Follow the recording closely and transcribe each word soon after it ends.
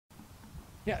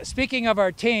Yeah, speaking of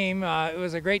our team, it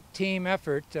was a great team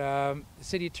effort. The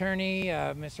city attorney,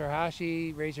 Mr.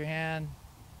 Hashi, raise your hand.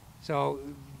 So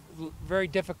very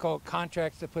difficult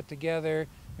contracts to put together.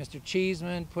 Mr.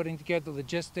 Cheesman putting together the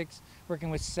logistics,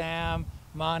 working with Sam,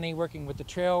 Monty working with the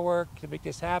trail work to make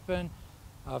this happen.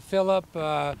 Philip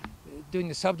doing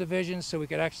the subdivisions so we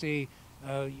could actually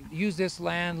use this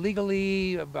land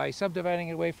legally by subdividing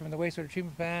it away from the wastewater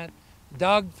treatment plant.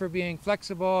 Doug for being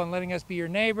flexible and letting us be your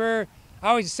neighbor. I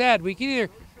always said we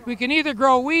can either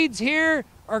grow weeds here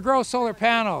or grow solar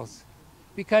panels,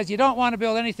 because you don't want to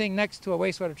build anything next to a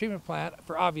wastewater treatment plant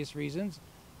for obvious reasons.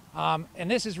 And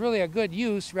this is really a good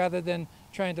use rather than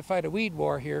trying to fight a weed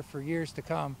war here for years to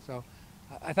come. So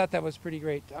I thought that was pretty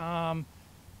great. Let me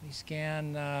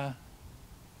scan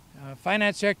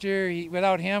finance director.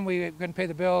 Without him, we couldn't pay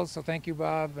the bills. So thank you,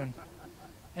 Bob.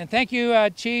 And thank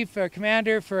you, Chief,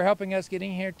 Commander, for helping us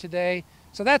getting here today.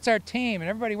 So that's our team, and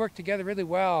everybody worked together really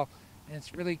well, and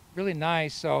it's really, really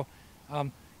nice. So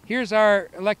here's our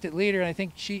elected leader, and I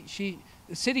think the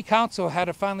city council had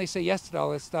to finally say yes to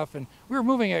all this stuff, and we were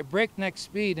moving at breakneck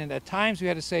speed, and at times we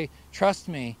had to say, trust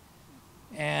me,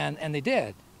 and they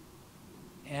did.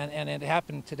 And it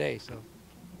happened today. So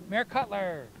Mayor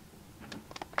Cutler.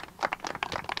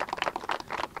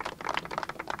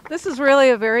 This is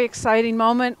really a very exciting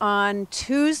moment. On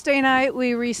Tuesday night,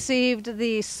 we received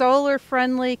the Solar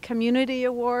Friendly Community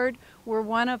Award. We're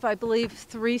one of, I believe,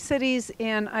 3 cities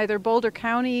in either Boulder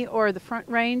County or the Front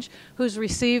Range who's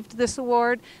received this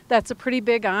award. That's a pretty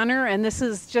big honor, and this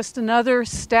is just another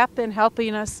step in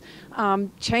helping us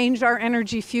change our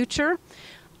energy future.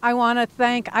 I want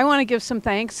to give some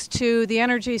thanks to the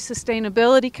Energy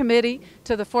Sustainability Committee,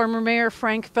 to the former Mayor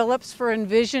Frank Phillips for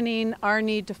envisioning our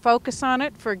need to focus on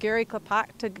it, for Gary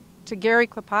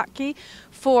Klopotke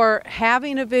for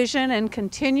having a vision and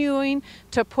continuing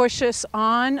to push us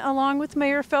on along with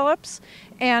Mayor Phillips,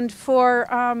 and for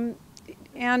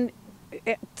and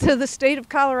to the state of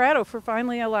Colorado for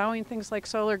finally allowing things like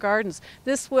solar gardens.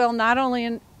 This will not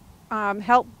only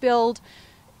help build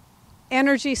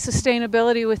energy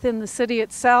sustainability within the city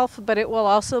itself, but it will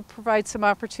also provide some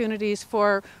opportunities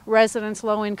for residents,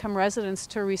 low-income residents,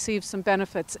 to receive some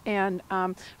benefits. And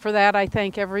for that, I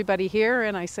thank everybody here,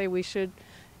 and I say we should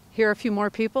hear a few more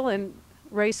people and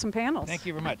raise some panels. Thank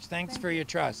you very much. Thanks for your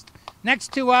trust.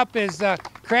 Next two up is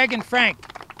Craig and Frank.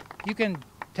 You can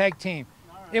tag team.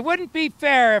 Right. It wouldn't be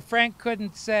fair if Frank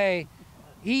couldn't say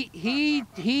he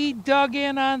dug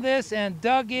in on this and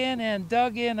dug in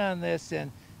on this,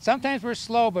 and sometimes we're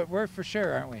slow, but we're for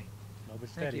sure, aren't we? Slow but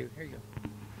steady. Thank you. Here you go.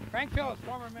 Frank Phillips,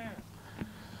 former mayor.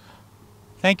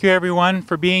 Thank you, everyone,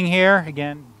 for being here.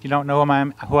 Again, if you don't know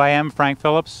who I am, Frank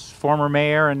Phillips, former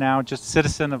mayor and now just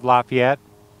citizen of Lafayette.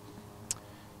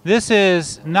 This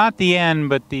is not the end,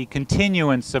 but the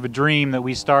continuance of a dream that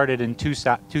we started in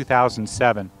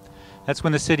 2007. That's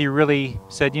when the city really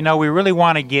said, you know, we really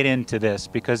want to get into this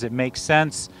because it makes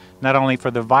sense not only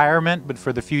for the environment, but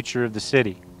for the future of the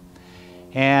city.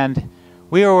 And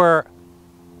we were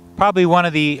probably one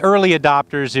of the early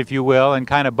adopters, if you will, and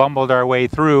kind of bumbled our way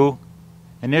through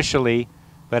initially.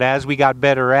 But as we got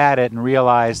better at it and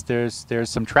realized there's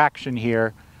some traction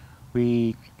here,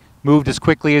 we moved as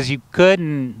quickly as you could,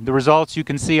 and the results you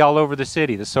can see all over the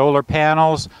city. The solar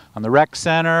panels on the rec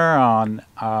center, on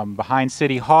behind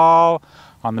City Hall,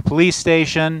 on the police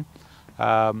station.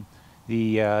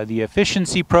 The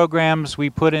efficiency programs we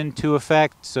put into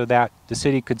effect so that the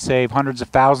city could save hundreds of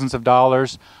thousands of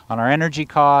dollars on our energy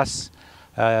costs.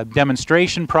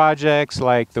 Demonstration projects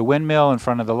like the windmill in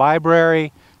front of the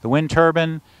library, the wind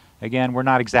turbine. Again, we're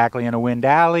not exactly in a wind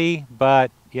alley, but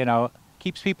you know,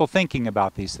 keeps people thinking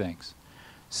about these things.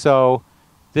 So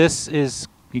this is,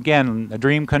 again, a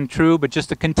dream come true, but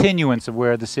just a continuance of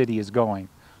where the city is going.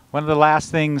 One of the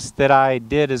last things that I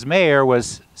did as mayor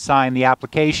was sign the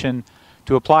application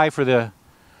to apply for the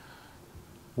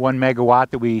 1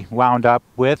 megawatt that we wound up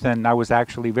with, and I was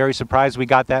actually very surprised we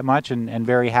got that much, and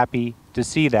very happy to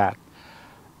see that.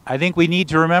 I think we need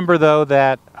to remember, though,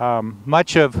 that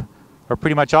much of, or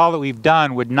pretty much all that we've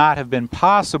done would not have been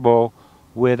possible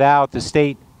without the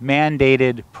state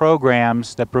mandated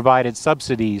programs that provided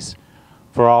subsidies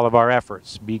for all of our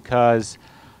efforts, because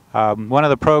one of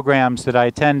the programs that I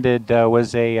attended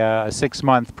was a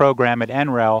 6-month program at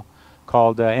NREL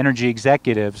called Energy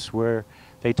Executives, where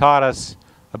they taught us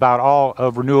about all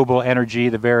of renewable energy,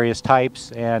 the various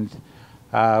types, and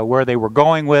where they were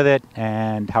going with it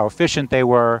and how efficient they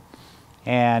were.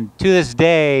 And to this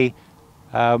day,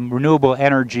 renewable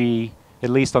energy, at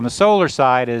least on the solar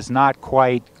side, is not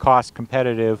quite cost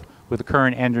competitive with the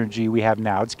current energy we have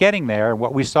now. It's getting there, and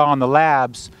what we saw in the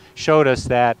labs showed us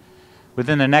that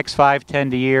within the next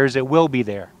 5-10 years, it will be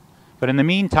there. But in the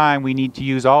meantime, we need to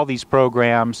use all these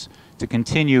programs to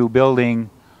continue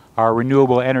building our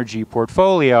renewable energy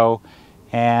portfolio.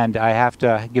 And I have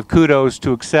to give kudos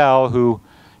to Xcel, who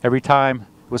every time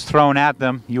it was thrown at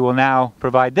them, you will now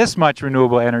provide this much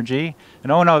renewable energy,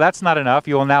 and oh no, that's not enough,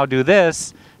 you will now do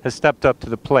this, has stepped up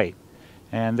to the plate.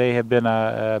 And they have been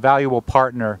a valuable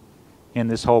partner in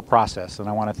this whole process, and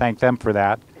I want to thank them for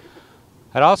that.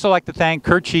 I'd also like to thank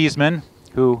Curt Cheesman,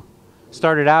 who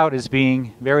started out as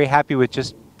being very happy with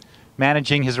just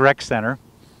managing his rec center,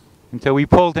 until we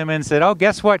pulled him in and said, oh,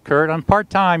 guess what, Curt, on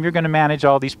part-time you're going to manage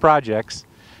all these projects.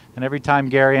 And every time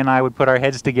Gary and I would put our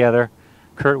heads together,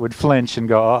 Curt would flinch and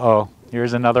go, uh-oh,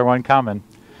 here's another one coming.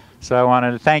 So I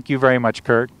wanted to thank you very much,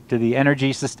 Curt. To the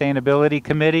Energy Sustainability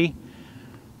Committee,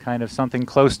 kind of something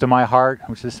close to my heart,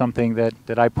 which is something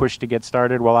that I pushed to get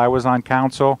started while I was on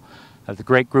council. It's a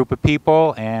great group of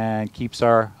people and keeps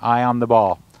our eye on the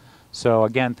ball. So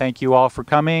again, thank you all for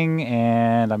coming,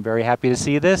 and I'm very happy to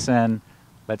see this, and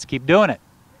let's keep doing it.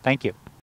 Thank you.